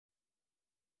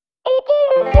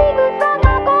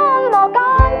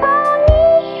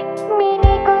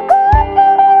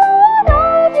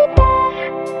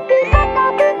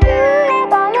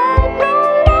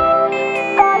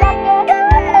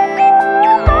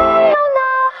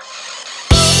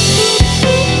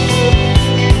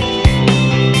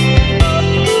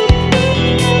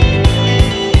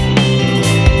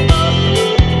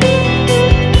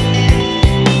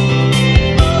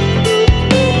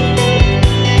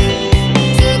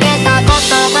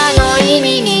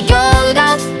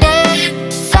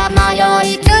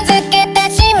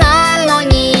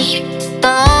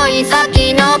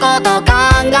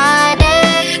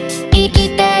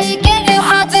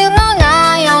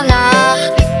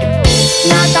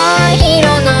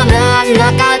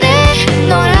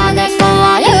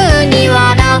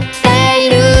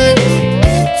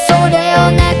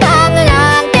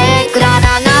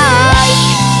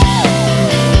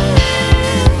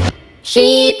一人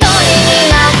になっ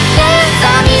て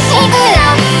寂しく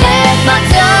なって待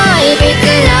つ愛びつ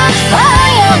な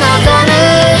愛を望む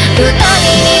二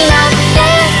人になって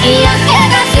嫌気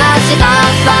がさした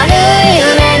悪い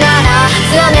夢なら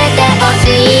覚めてほし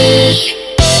い。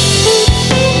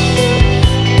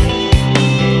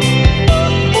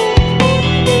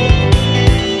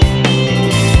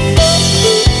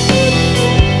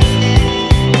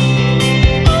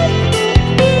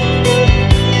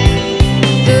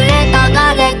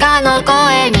の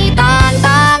声に淡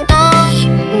々と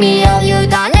身を委ね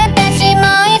てし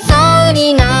まいそう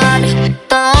になる。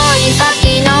遠い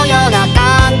先のような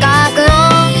感覚を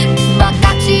分か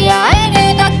ち合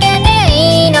えるだけで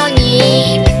いいの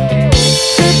に、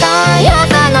深い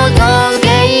朝の造形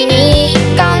に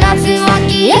ガラスは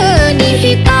自由に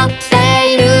光って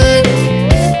いる。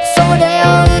それを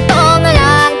疎む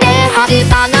なんてはず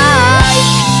かない。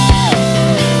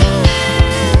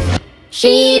一人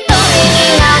に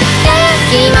なって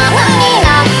気ままにな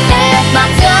って待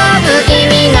つ不気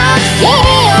味な日々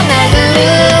を巡る。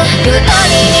二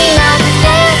人になって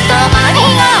止まり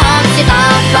が落ちた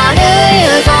悪い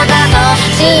嘘だと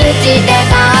信じて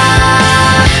た。